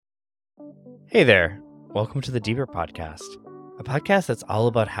Hey there, welcome to the Deeper Podcast, a podcast that's all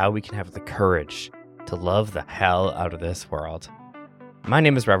about how we can have the courage to love the hell out of this world. My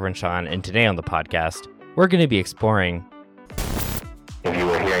name is Reverend Sean, and today on the podcast, we're going to be exploring... If you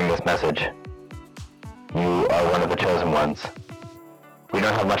were hearing this message, you are one of the chosen ones. We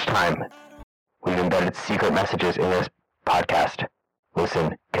don't have much time. We've embedded secret messages in this podcast.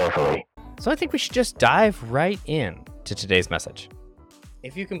 Listen carefully. So I think we should just dive right in to today's message.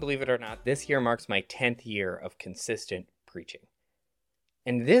 If you can believe it or not, this year marks my 10th year of consistent preaching.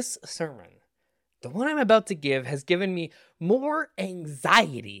 And this sermon, the one I'm about to give, has given me more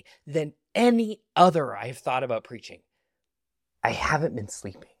anxiety than any other I've thought about preaching. I haven't been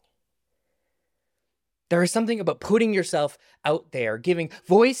sleeping. There is something about putting yourself out there, giving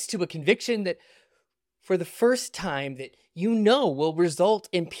voice to a conviction that for the first time that you know will result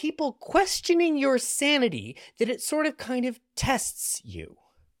in people questioning your sanity, that it sort of kind of tests you.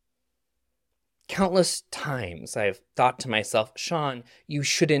 Countless times I've thought to myself, Sean, you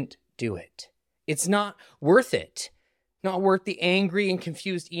shouldn't do it. It's not worth it. Not worth the angry and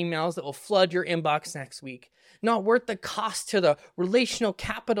confused emails that will flood your inbox next week. Not worth the cost to the relational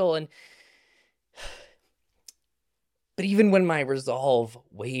capital. But even when my resolve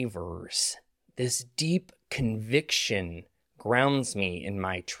wavers, this deep conviction grounds me in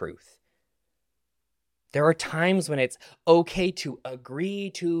my truth. There are times when it's okay to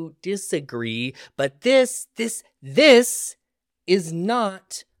agree to disagree, but this is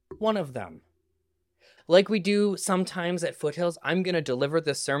not one of them. Like we do sometimes at Foothills, I'm going to deliver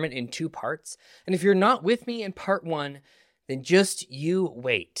this sermon in 2 parts. And if you're not with me in part 1, then just you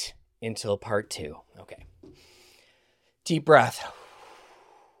wait until part 2. Okay. Deep breath.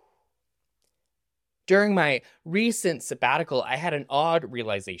 During my recent sabbatical, I had an odd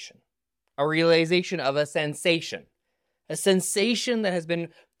realization. A realization of a sensation that has been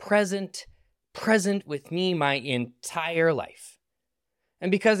present with me my entire life. And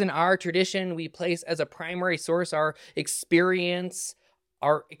because in our tradition, we place as a primary source our experience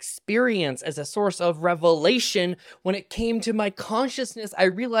as a source of revelation, when it came to my consciousness, I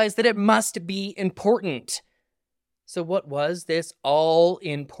realized that it must be important. So what was this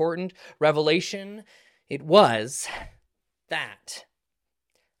all-important revelation? It was that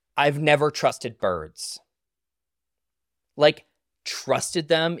I've never trusted birds. Like, trusted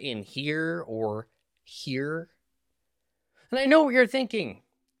them in here or here. And I know what you're thinking.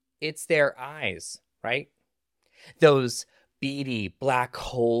 It's their eyes, right? Those beady black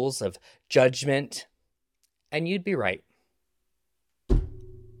holes of judgment. And you'd be right.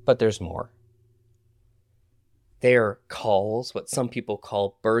 But there's more. Their calls, what some people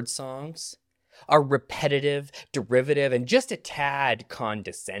call bird songs, are repetitive, derivative, and just a tad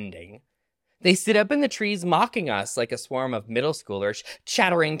condescending. They sit up in the trees mocking us like a swarm of middle schoolers,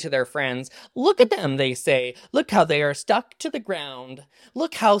 chattering to their friends. Look at them, they say. Look how they are stuck to the ground.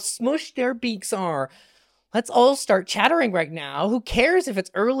 Look how smushed their beaks are. Let's all start chattering right now. Who cares if it's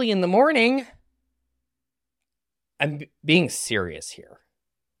early in the morning? I'm being serious here.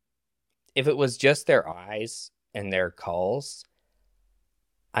 If it was just their eyes and their calls,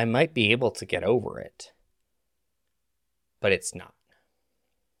 I might be able to get over it. But it's not.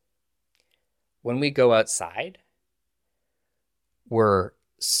 When we go outside, we're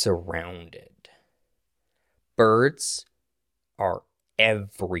surrounded. Birds are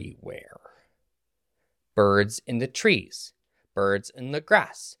everywhere. Birds in the trees, birds in the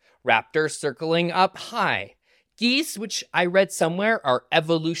grass, raptors circling up high. Geese, which I read somewhere are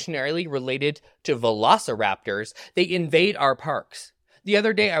evolutionarily related to velociraptors, they invade our parks. The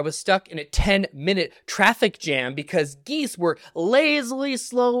other day, I was stuck in a 10-minute traffic jam because geese were lazily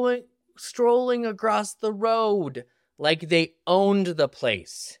strolling across the road like they owned the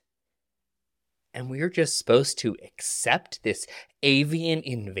place. And we're just supposed to accept this avian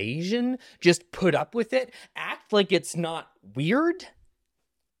invasion? Just put up with it? Act like it's not weird?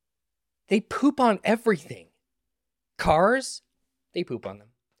 They poop on everything. Cars, they poop on them.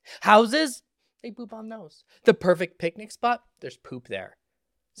 Houses, they poop on those. The perfect picnic spot, there's poop there.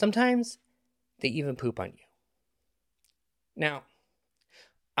 Sometimes they even poop on you. Now,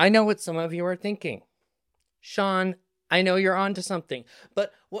 I know what some of you are thinking. Sean, I know you're onto something,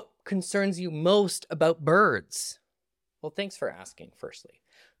 but what concerns you most about birds? Well, thanks for asking, firstly.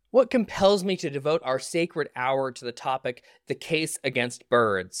 What compels me to devote our sacred hour to the topic, the case against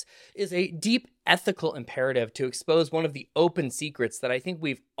birds, is a deep ethical imperative to expose one of the open secrets that I think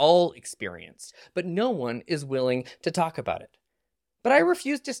we've all experienced, but no one is willing to talk about it. But I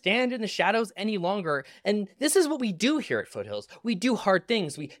refuse to stand in the shadows any longer, and this is what we do here at Foothills. We do hard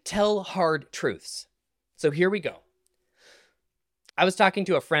things. We tell hard truths. So here we go. I was talking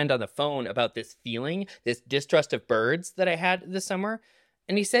to a friend on the phone about this feeling, this distrust of birds that I had this summer,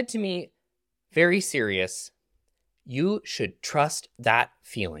 and he said to me, very serious, you should trust that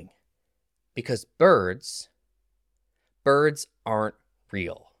feeling because birds aren't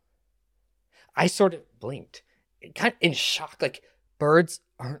real. I sort of blinked, kind of in shock, like, birds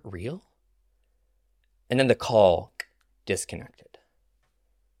aren't real? And then the call disconnected.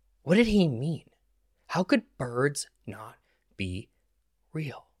 What did he mean? How could birds not be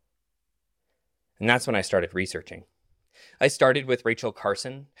real? And that's when I started researching. I started with Rachel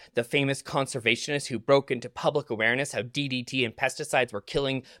Carson, the famous conservationist who broke into public awareness how DDT and pesticides were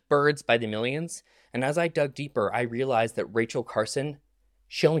killing birds by the millions. And as I dug deeper, I realized that Rachel Carson,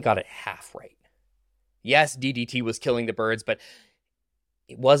 she only got it half right. Yes, DDT was killing the birds, but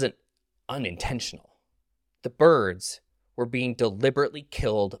it wasn't unintentional. The birds were being deliberately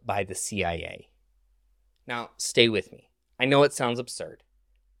killed by the CIA. Now, stay with me. I know it sounds absurd,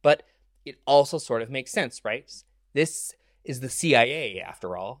 but it also sort of makes sense, right? This is the CIA,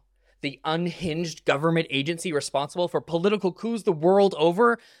 after all. The unhinged government agency responsible for political coups the world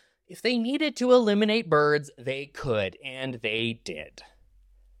over. If they needed to eliminate birds, they could, and they did.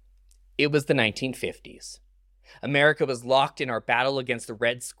 It was the 1950s. America was locked in our battle against the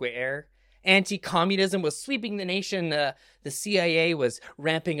Red Scare. Anti-communism was sweeping the nation. The CIA was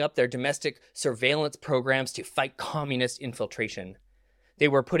ramping up their domestic surveillance programs to fight communist infiltration. They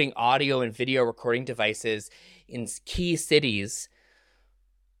were putting audio and video recording devices in key cities.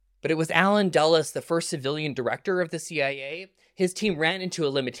 But it was Allen Dulles, the first civilian director of the CIA. His team ran into a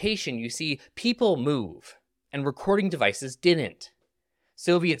limitation. You see, people move, and recording devices didn't.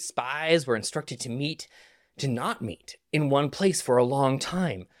 Soviet spies were instructed to not meet in one place for a long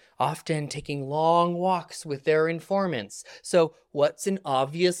time, often taking long walks with their informants. So what's an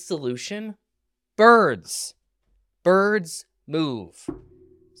obvious solution? Birds. Birds move.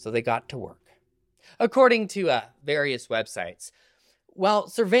 So they got to work. According to various websites, while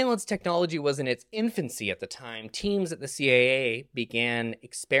surveillance technology was in its infancy at the time, teams at the CIA began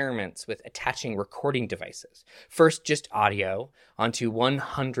experiments with attaching recording devices. First, just audio onto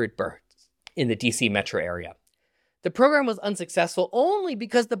 100 birds in the DC metro area. The program was unsuccessful only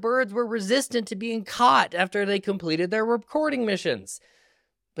because the birds were resistant to being caught after they completed their recording missions.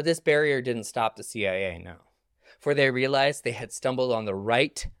 But this barrier didn't stop the CIA, no. For they realized they had stumbled on the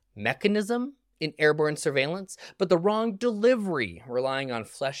right mechanism in airborne surveillance, but the wrong delivery, relying on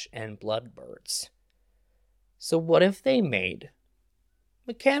flesh and blood birds. So what if they made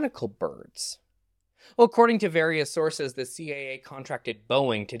mechanical birds? Well, according to various sources, the CIA contracted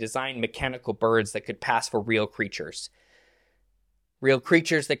Boeing to design mechanical birds that could pass for real creatures. Real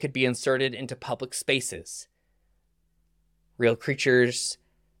creatures that could be inserted into public spaces. Real creatures,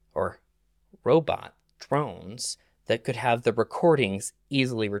 or robot drones, that could have the recordings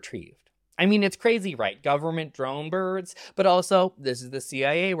easily retrieved. I mean, it's crazy, right? Government drone birds, but also, this is the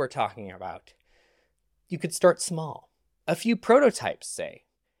CIA we're talking about. You could start small. A few prototypes, say.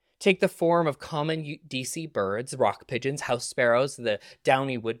 Take the form of common DC birds, rock pigeons, house sparrows, the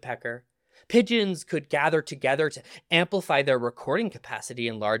downy woodpecker. Pigeons could gather together to amplify their recording capacity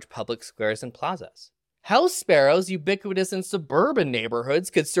in large public squares and plazas. House sparrows, ubiquitous in suburban neighborhoods,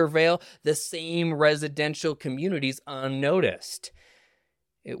 could surveil the same residential communities unnoticed.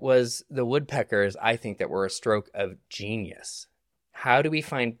 It was the woodpeckers, I think, that were a stroke of genius. How do we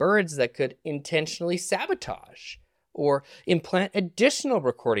find birds that could intentionally sabotage or implant additional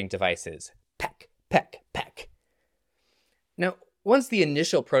recording devices? Peck, peck, peck. Now, once the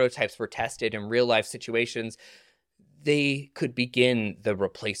initial prototypes were tested in real-life situations, they could begin the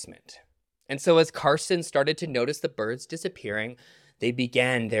replacement. And so as Carson started to notice the birds disappearing, they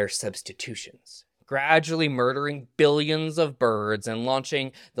began their substitutions, gradually murdering billions of birds and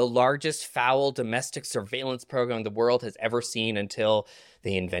launching the largest foul domestic surveillance program the world has ever seen until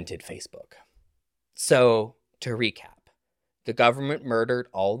they invented Facebook. So, to recap, the government murdered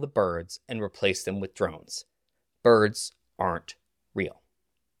all the birds and replaced them with drones. Birds aren't real.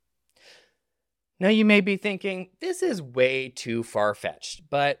 Now you may be thinking, this is way too far-fetched,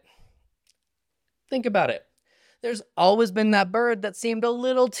 but think about it. There's always been that bird that seemed a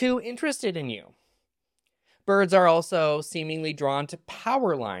little too interested in you. Birds are also seemingly drawn to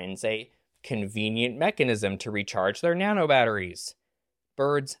power lines, a convenient mechanism to recharge their nanobatteries.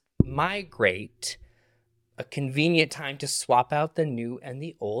 Birds migrate, a convenient time to swap out the new and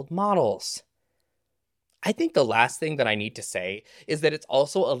the old models. I think the last thing that I need to say is that it's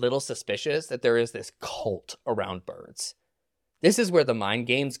also a little suspicious that there is this cult around birds. This is where the mind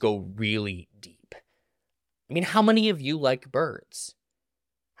games go really deep. I mean, how many of you like birds?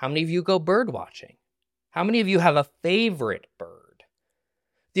 How many of you go bird watching? How many of you have a favorite bird?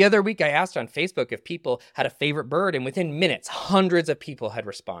 The other week, I asked on Facebook if people had a favorite bird, and within minutes, hundreds of people had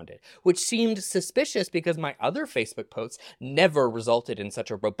responded, which seemed suspicious because my other Facebook posts never resulted in such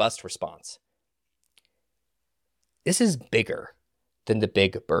a robust response. This is bigger than the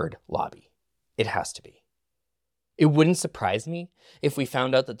big bird lobby. It has to be. It wouldn't surprise me if we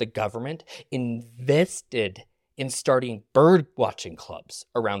found out that the government invested in starting bird watching clubs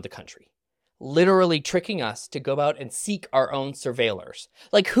around the country. Literally tricking us to go out and seek our own surveillors.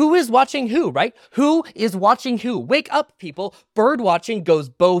 Like, who is watching who, right? Who is watching who? Wake up, people. Bird watching goes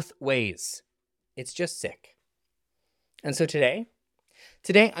both ways. It's just sick. And so today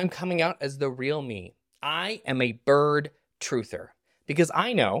I'm coming out as the real me. I am a bird truther because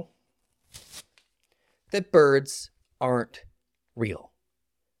I know that birds aren't real.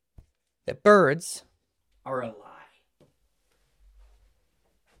 That birds are a lie.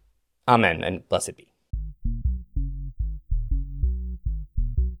 Amen, and blessed be.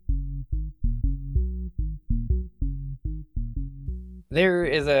 There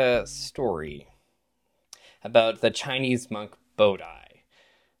is a story about the Chinese monk Bodai,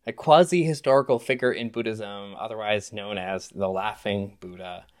 a quasi-historical figure in Buddhism, otherwise known as the Laughing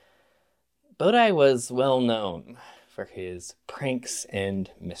Buddha. Bodai was well known for his pranks and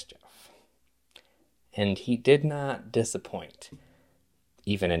mischief, and he did not disappoint,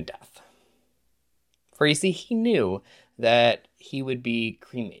 even in death. For you see, he knew that he would be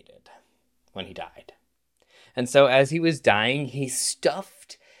cremated when he died. And so as he was dying, he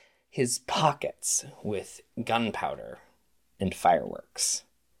stuffed his pockets with gunpowder and fireworks,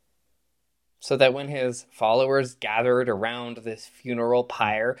 so that when his followers gathered around this funeral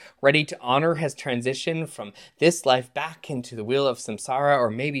pyre, ready to honor his transition from this life back into the wheel of samsara, or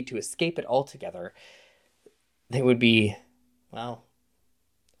maybe to escape it altogether, they would be, well,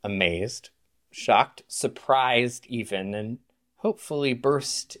 amazed, shocked, surprised even, and hopefully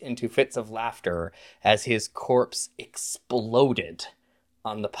burst into fits of laughter as his corpse exploded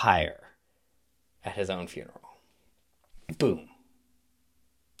on the pyre at his own funeral. Boom.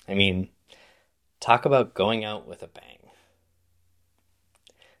 I mean, talk about going out with a bang.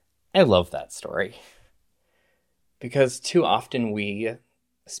 I love that story. Because too often we,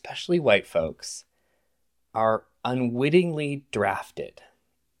 especially white folks, are unwittingly drafted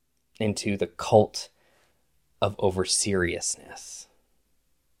into the cult of over-seriousness.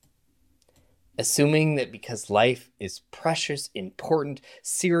 Assuming that because life is precious, important,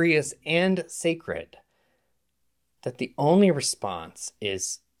 serious, and sacred, that the only response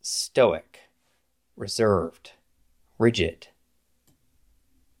is stoic, reserved, rigid,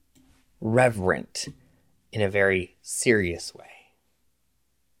 reverent in a very serious way.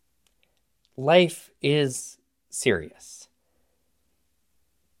 Life is serious.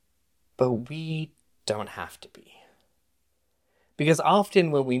 But we don't have to be. Because often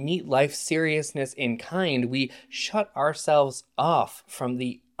when we meet life's seriousness in kind, we shut ourselves off from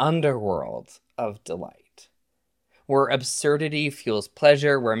the underworld of delight, where absurdity fuels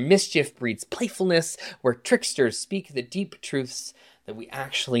pleasure, where mischief breeds playfulness, where tricksters speak the deep truths that we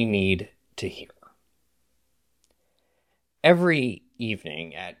actually need to hear. Every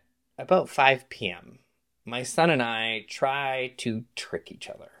evening at about 5 p.m., my son and I try to trick each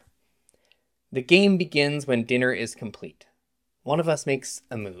other. The game begins when dinner is complete. One of us makes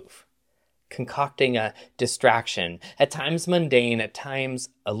a move, concocting a distraction, at times mundane, at times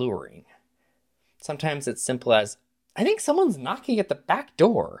alluring. Sometimes it's simple as, I think someone's knocking at the back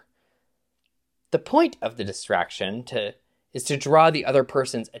door. The point of the distraction is to draw the other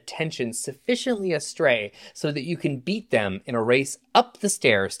person's attention sufficiently astray so that you can beat them in a race up the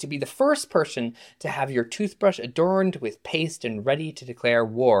stairs to be the first person to have your toothbrush adorned with paste and ready to declare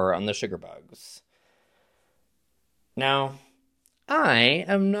war on the sugar bugs. Now, I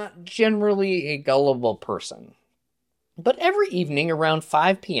am not generally a gullible person. But every evening around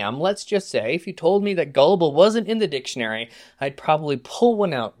 5 p.m., let's just say, if you told me that gullible wasn't in the dictionary, I'd probably pull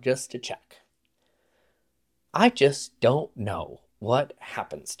one out just to check. I just don't know what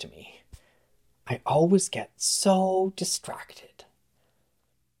happens to me. I always get so distracted.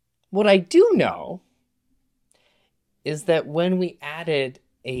 What I do know is that when we added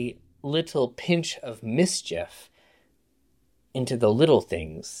a little pinch of mischief into the little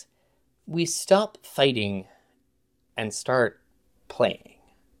things, we stop fighting and start playing,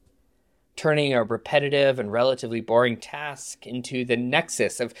 turning a repetitive and relatively boring task into the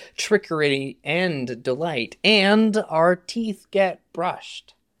nexus of trickery and delight, and our teeth get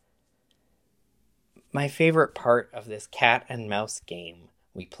brushed. My favorite part of this cat and mouse game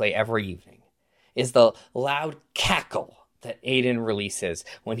we play every evening is the loud cackle that Aiden releases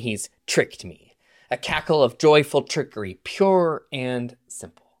when he's tricked me, a cackle of joyful trickery, pure and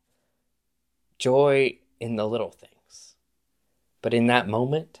simple. Joy in the little things. But in that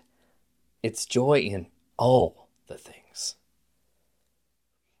moment, it's joy in all the things.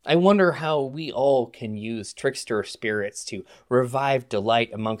 I wonder how we all can use trickster spirits to revive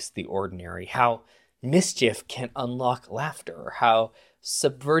delight amongst the ordinary, how mischief can unlock laughter, how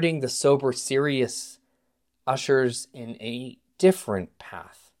subverting the sober serious ushers in a different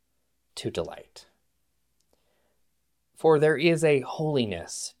path to delight. For there is a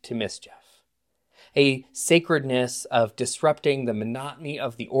holiness to mischief, a sacredness of disrupting the monotony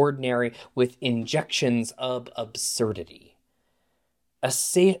of the ordinary with injections of absurdity, a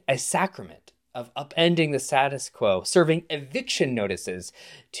sacrament of upending the status quo, serving eviction notices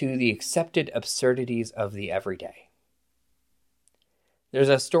to the accepted absurdities of the everyday. There's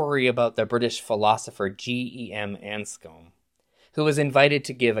a story about the British philosopher G.E.M. Anscombe, who was invited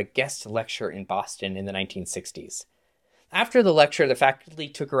to give a guest lecture in Boston in the 1960s. After the lecture, the faculty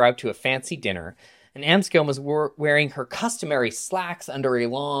took her out to a fancy dinner, and Anscombe was wearing her customary slacks under a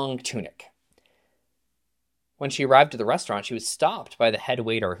long tunic. When she arrived at the restaurant, she was stopped by the head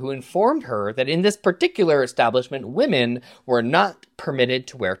waiter, who informed her that in this particular establishment, women were not permitted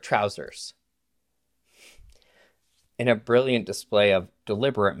to wear trousers. In a brilliant display of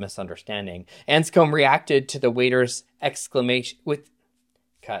deliberate misunderstanding, Anscombe reacted to the waiter's exclamation with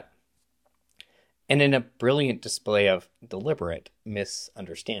cut. And in a brilliant display of deliberate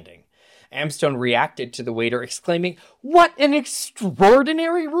misunderstanding, Anscombe reacted to the waiter exclaiming, "What an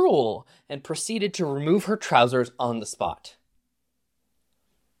extraordinary rule!" and proceeded to remove her trousers on the spot.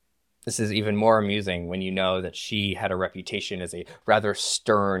 This is even more amusing when you know that she had a reputation as a rather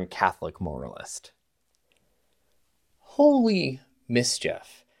stern Catholic moralist. Holy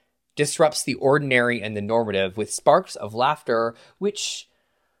mischief disrupts the ordinary and the normative with sparks of laughter, which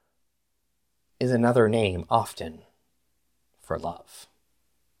is another name often for love.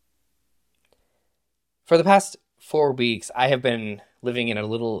 For the past 4 weeks, I have been living in a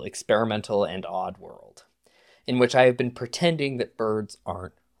little experimental and odd world in which I have been pretending that birds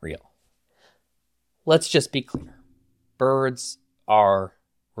aren't real. Let's just be clear. Birds are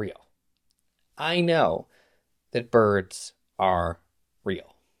real. I know that birds are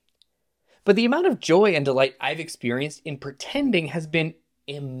real. But the amount of joy and delight I've experienced in pretending has been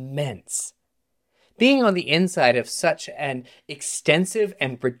immense. Being on the inside of such an extensive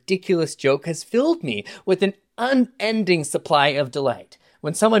and ridiculous joke has filled me with an unending supply of delight.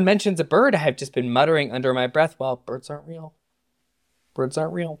 When someone mentions a bird, I have just been muttering under my breath, well, birds aren't real. Birds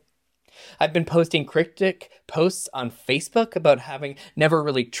aren't real. I've been posting cryptic posts on Facebook about having never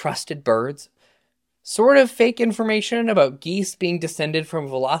really trusted birds. Sort of fake information about geese being descended from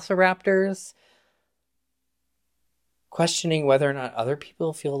velociraptors. Questioning whether or not other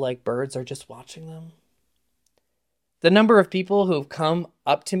people feel like birds are just watching them. The number of people who have come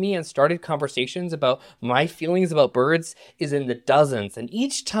up to me and started conversations about my feelings about birds is in the dozens. And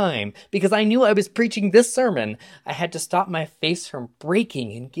each time, because I knew I was preaching this sermon, I had to stop my face from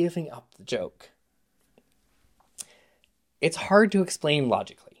breaking and giving up the joke. It's hard to explain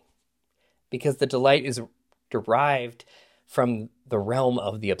logically, because the delight is derived from the realm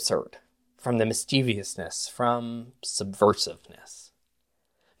of the absurd, from the mischievousness, from subversiveness.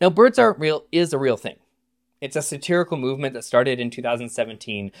 Now, Birds Aren't Real is a real thing. It's a satirical movement that started in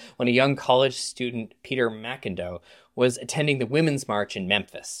 2017 when a young college student, Peter McIndoe, was attending the Women's March in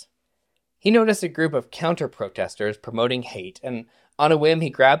Memphis. He noticed a group of counter-protesters promoting hate, and on a whim, he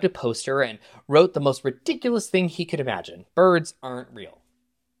grabbed a poster and wrote the most ridiculous thing he could imagine: "Birds aren't real."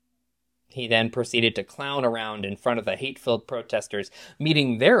 He then proceeded to clown around in front of the hate-filled protesters,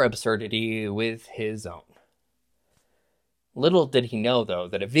 meeting their absurdity with his own. Little did he know, though,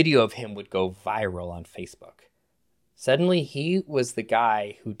 that a video of him would go viral on Facebook. Suddenly, he was the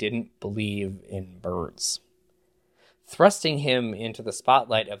guy who didn't believe in birds. Thrusting him into the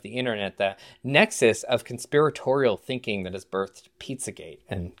spotlight of the internet, the nexus of conspiratorial thinking that has birthed Pizzagate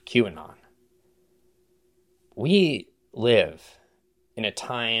and QAnon. We live in a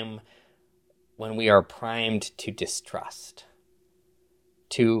time when we are primed to distrust,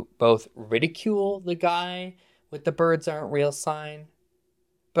 to both ridicule the guy with the "birds aren't real" sign,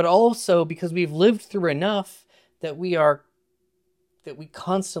 but also because we've lived through enough that we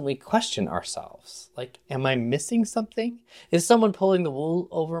constantly question ourselves. Like, am I missing something? Is someone pulling the wool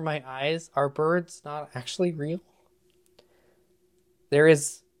over my eyes? Are birds not actually real? There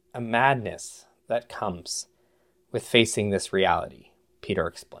is a madness that comes with facing this reality, Peter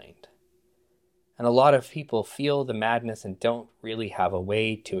explained. And a lot of people feel the madness and don't really have a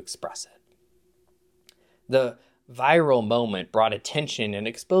way to express it. The viral moment brought attention and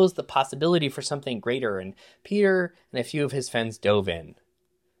exposed the possibility for something greater, and Peter and a few of his friends dove in.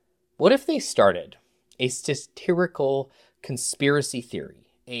 What if they started a satirical conspiracy theory,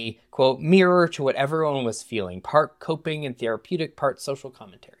 a, quote, mirror to what everyone was feeling, part coping and therapeutic, part social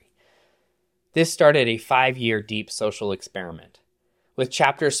commentary? This started a 5-year deep social experiment, with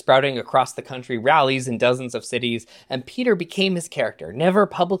chapters sprouting across the country, rallies in dozens of cities, and Peter became his character, never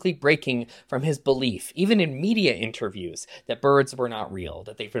publicly breaking from his belief, even in media interviews, that birds were not real,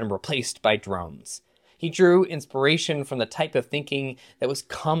 that they've been replaced by drones. He drew inspiration from the type of thinking that was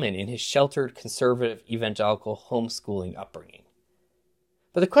common in his sheltered, conservative, evangelical homeschooling upbringing.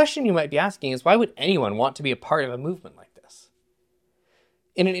 But the question you might be asking is, why would anyone want to be a part of a movement like this?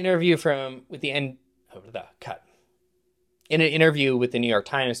 In an interview with the New York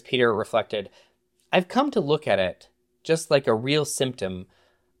Times, Peter reflected, "I've come to look at it just like a real symptom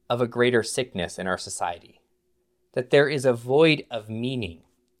of a greater sickness in our society, that there is a void of meaning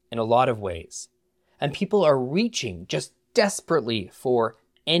in a lot of ways, and people are reaching just desperately for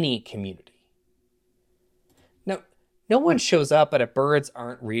any community." Now, no one shows up at a Birds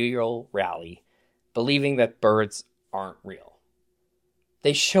Aren't Real rally believing that birds aren't real.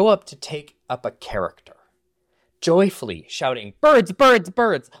 They show up to take up a character, joyfully shouting, "Birds, birds,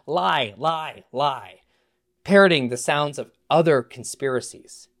 birds, lie, lie, lie," parroting the sounds of other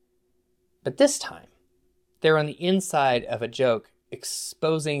conspiracies. But this time, they're on the inside of a joke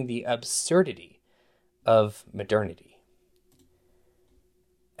exposing the absurdity of modernity.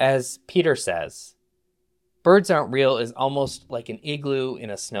 As Peter says, Birds Aren't Real is almost like an igloo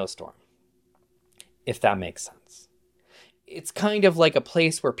in a snowstorm, if that makes sense. It's kind of like a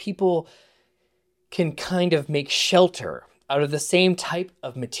place where people can kind of make shelter out of the same type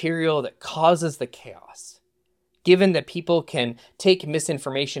of material that causes the chaos, given that people can take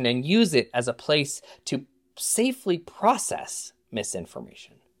misinformation and use it as a place to safely process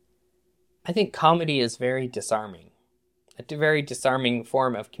misinformation. I think comedy is very disarming, a very disarming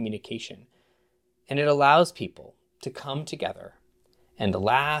form of communication, and it allows people to come together and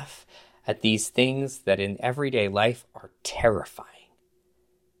laugh at these things that in everyday life are terrifying.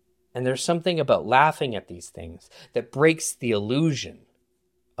 And there's something about laughing at these things that breaks the illusion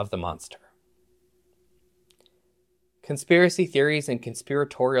of the monster. Conspiracy theories and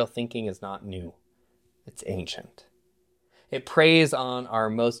conspiratorial thinking is not new. It's ancient. It preys on our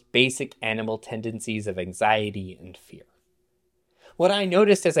most basic animal tendencies of anxiety and fear. What I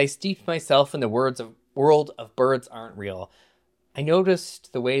noticed as I steeped myself in the world of Birds Aren't Real, I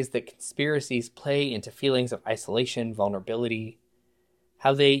noticed the ways that conspiracies play into feelings of isolation, vulnerability,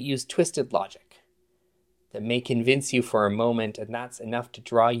 how they use twisted logic that may convince you for a moment, and that's enough to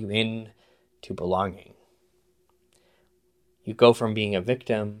draw you in to belonging. You go from being a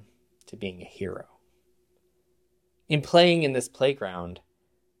victim to being a hero. In playing in this playground,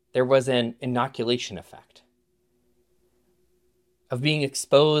 there was an inoculation effect of being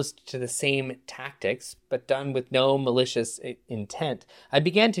exposed to the same tactics, but done with no malicious intent. I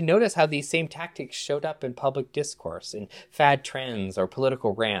began to notice how these same tactics showed up in public discourse, in fad trends or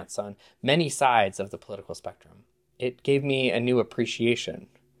political rants on many sides of the political spectrum. It gave me a new appreciation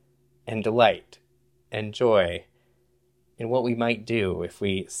and delight and joy in what we might do if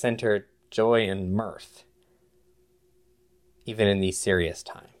we centered joy and mirth, even in these serious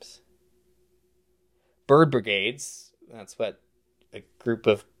times. Bird brigades, that's what a group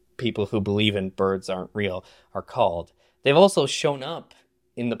of people who believe in birds aren't real are called. They've also shown up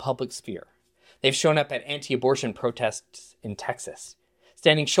in the public sphere. They've shown up at anti-abortion protests in Texas,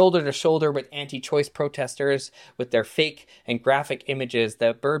 standing shoulder to shoulder with anti-choice protesters with their fake and graphic images.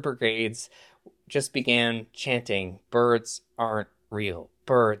 The bird brigades just began chanting, "Birds aren't real,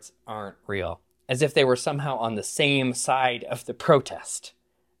 birds aren't real," as if they were somehow on the same side of the protest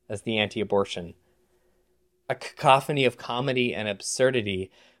as the anti-abortion. A cacophony of comedy and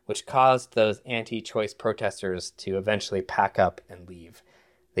absurdity which caused those anti-choice protesters to eventually pack up and leave.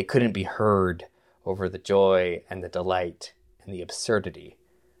 They couldn't be heard over the joy and the delight and the absurdity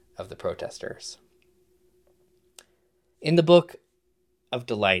of the protesters. In the Book of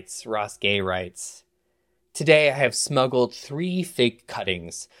Delights, Ross Gay writes, "Today I have smuggled 3 fake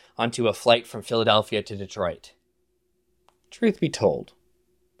cuttings onto a flight from Philadelphia to Detroit. Truth be told,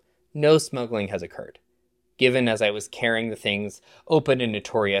 no smuggling has occurred, given as I was carrying the things open and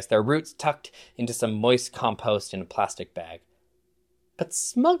notorious, their roots tucked into some moist compost in a plastic bag. But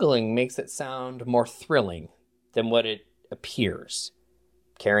smuggling makes it sound more thrilling than what it appears,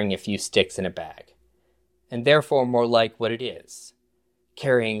 carrying a few sticks in a bag, and therefore more like what it is,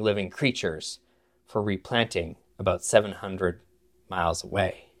 carrying living creatures for replanting about 700 miles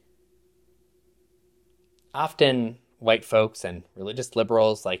away." Often, white folks and religious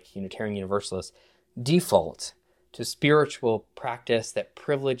liberals like Unitarian Universalists default to spiritual practice that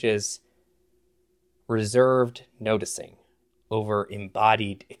privileges reserved noticing over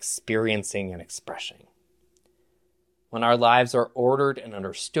embodied experiencing and expression. When our lives are ordered and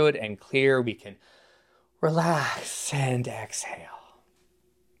understood and clear, we can relax and exhale.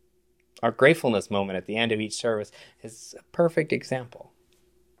 Our gratefulness moment at the end of each service is a perfect example.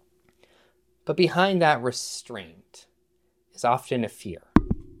 But behind that restraint is often a fear.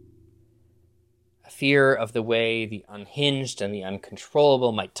 A fear of the way the unhinged and the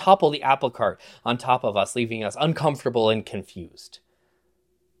uncontrollable might topple the apple cart on top of us, leaving us uncomfortable and confused.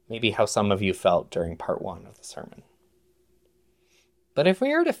 Maybe how some of you felt during part 1 of the sermon. But if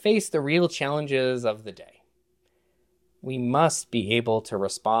we are to face the real challenges of the day, we must be able to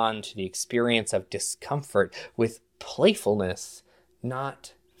respond to the experience of discomfort with playfulness,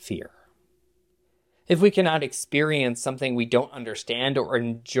 not fear. If we cannot experience something we don't understand or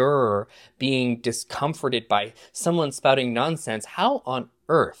endure being discomforted by someone spouting nonsense, how on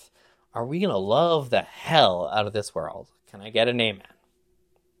earth are we going to love the hell out of this world? Can I get an amen?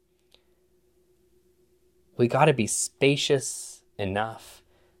 We got to be spacious enough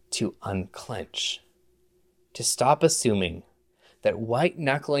to unclench, to stop assuming that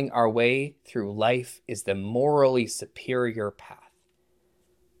white-knuckling our way through life is the morally superior path,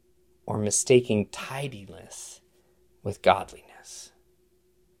 or mistaking tidiness with godliness.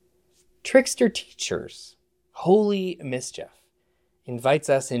 Trickster Teachers, Holy Mischief, invites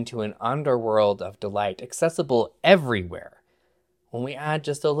us into an underworld of delight accessible everywhere when we add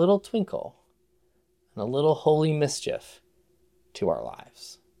just a little twinkle and a little holy mischief to our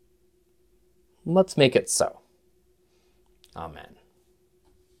lives. Let's make it so. Amen.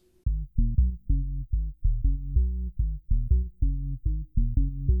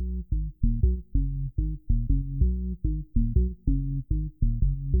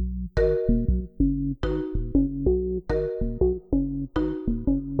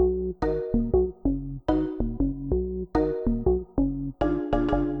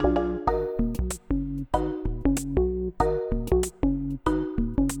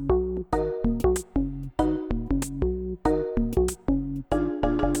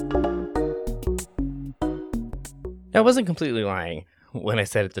 I wasn't completely lying when I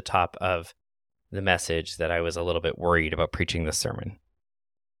said at the top of the message that I was a little bit worried about preaching this sermon.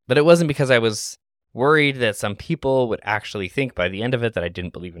 But it wasn't because I was worried that some people would actually think by the end of it that I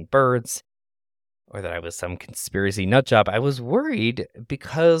didn't believe in birds or that I was some conspiracy nut job. I was worried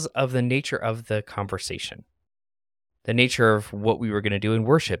because of the nature of the conversation, the nature of what we were going to do in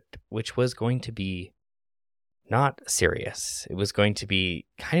worship, which was going to be not serious. It was going to be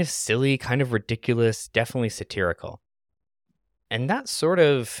kind of silly, kind of ridiculous, definitely satirical. And that sort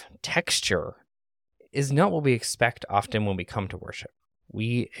of texture is not what we expect often when we come to worship.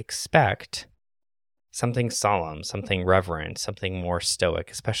 We expect something solemn, something reverent, something more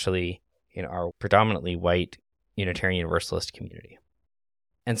stoic, especially in our predominantly white Unitarian Universalist community.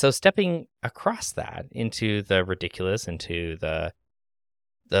 And so stepping across that into the ridiculous, into the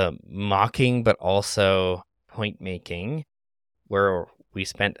mocking, but also point making, where we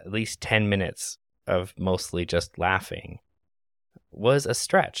spent at least 10 minutes of mostly just laughing, was a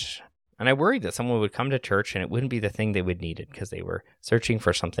stretch. And I worried that someone would come to church and it wouldn't be the thing they would need because they were searching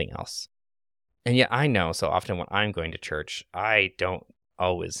for something else. And yet I know so often when I'm going to church, I don't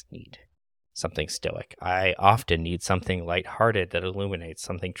always need something stoic. I often need something lighthearted that illuminates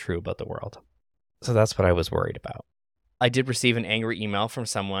something true about the world. So that's what I was worried about. I did receive an angry email from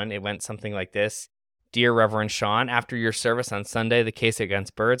someone. It went something like this. Dear Reverend Sean, after your service on Sunday, the case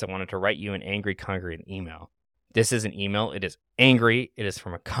against birds, I wanted to write you an angry congregant email. This is an email. It is angry. It is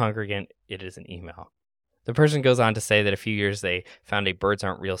from a congregant. It is an email. The person goes on to say that a few years they found a birds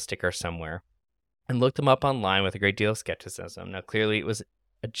aren't real sticker somewhere and looked them up online with a great deal of skepticism. Now, clearly it was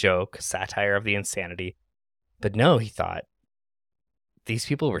a joke, a satire of the insanity. But no, he thought, these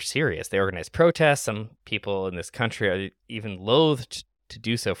people were serious. They organized protests. Some people in this country are even loathed to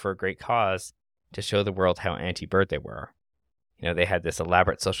do so for a great cause to show the world how anti-bird they were. You know, they had this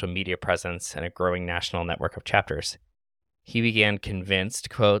elaborate social media presence and a growing national network of chapters. He began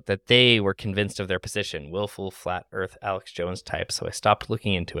convinced, quote, that they were convinced of their position, willful, flat earth Alex Jones type. So I stopped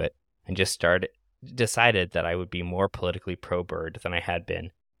looking into it and just decided that I would be more politically pro-bird than I had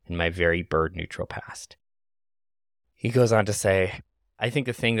been in my very bird-neutral past. He goes on to say, I think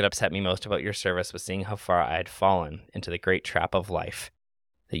the thing that upset me most about your service was seeing how far I had fallen into the great trap of life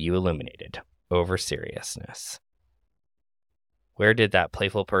that you illuminated over seriousness. Where did that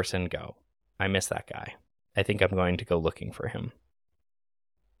playful person go? I miss that guy. I think I'm going to go looking for him.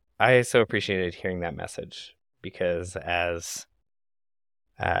 I so appreciated hearing that message, because as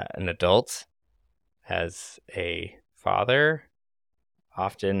an adult, as a father,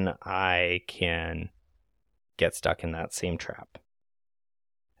 often I can get stuck in that same trap.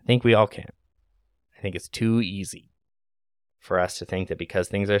 I think we all can. I think it's too easy for us to think that because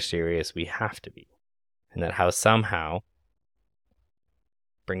things are serious, we have to be. And that how somehow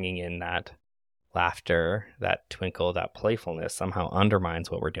bringing in that laughter, that twinkle, that playfulness somehow undermines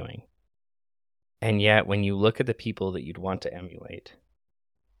what we're doing. And yet, when you look at the people that you'd want to emulate,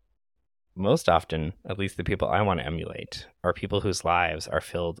 most often, at least the people I want to emulate, are people whose lives are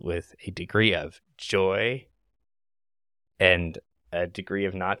filled with a degree of joy and a degree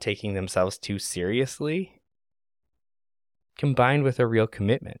of not taking themselves too seriously, combined with a real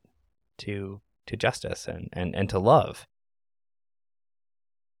commitment to justice and to love.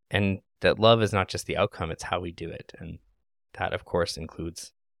 And that love is not just the outcome, it's how we do it. And that, of course,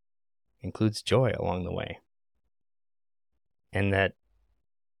 includes joy along the way. And that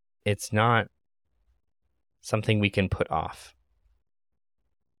it's not something we can put off.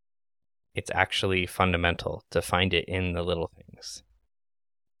 It's actually fundamental to find it in the little things.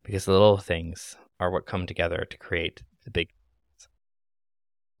 Because the little things are what come together to create the big things.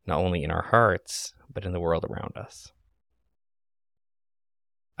 Not only in our hearts, but in the world around us.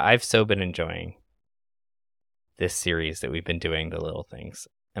 I've so been enjoying this series that we've been doing, The Little Things.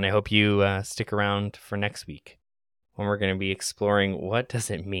 And I hope you stick around for next week, when we're going to be exploring what does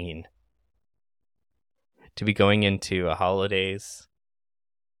it mean to be going into a holidays,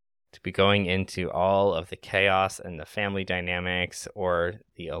 to be going into all of the chaos and the family dynamics or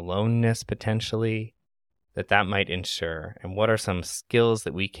the aloneness potentially that might ensure, and what are some skills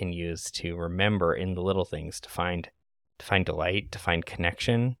that we can use to remember in the little things to find delight, to find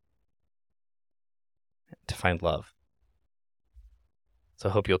connection, to find love. So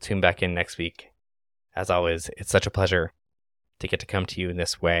I hope you'll tune back in next week. As always, it's such a pleasure to get to come to you in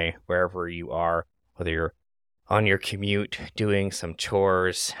this way, wherever you are, whether you're on your commute, doing some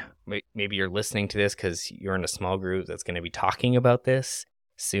chores, maybe you're listening to this because you're in a small group that's going to be talking about this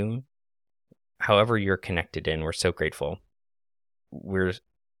soon. However you're connected in, we're so grateful.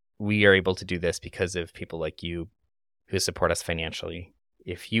 We are able to do this because of people like you who support us financially.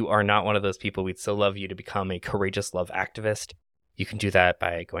 If you are not one of those people, we'd still love you to become a Courageous Love activist. You can do that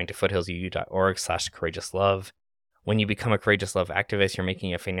by going to foothillsuu.org/courageouslove. When you become a Courageous Love activist, you're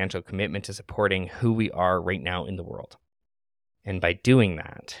making a financial commitment to supporting who we are right now in the world. And by doing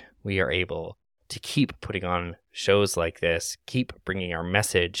that, we are able to keep putting on shows like this, keep bringing our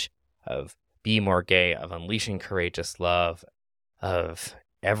message of be more gay, of unleashing courageous love, of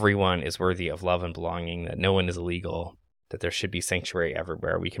everyone is worthy of love and belonging, that no one is illegal, that there should be sanctuary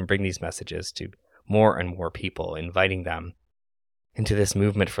everywhere. We can bring these messages to more and more people, inviting them into this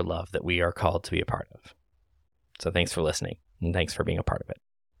movement for love that we are called to be a part of. So thanks for listening, and thanks for being a part of it.